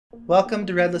Welcome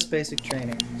to Redlist Basic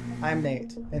Training. I'm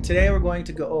Nate, and today we're going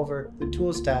to go over the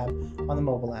Tools tab on the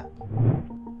mobile app.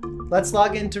 Let's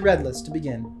log into Redlist to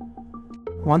begin.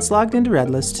 Once logged into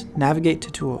Redlist, navigate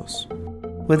to Tools.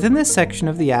 Within this section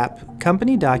of the app,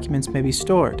 company documents may be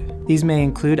stored. These may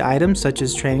include items such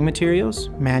as training materials,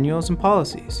 manuals, and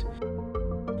policies.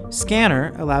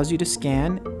 Scanner allows you to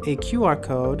scan a QR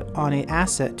code on an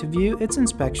asset to view its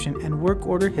inspection and work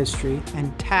order history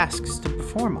and tasks to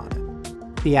perform on it.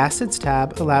 The Assets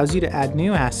tab allows you to add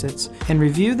new assets and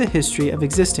review the history of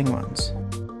existing ones.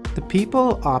 The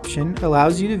People option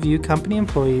allows you to view company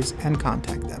employees and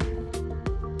contact them.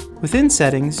 Within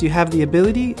Settings, you have the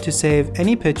ability to save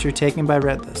any picture taken by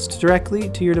Redlist directly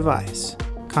to your device,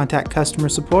 contact customer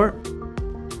support,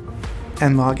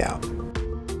 and log out.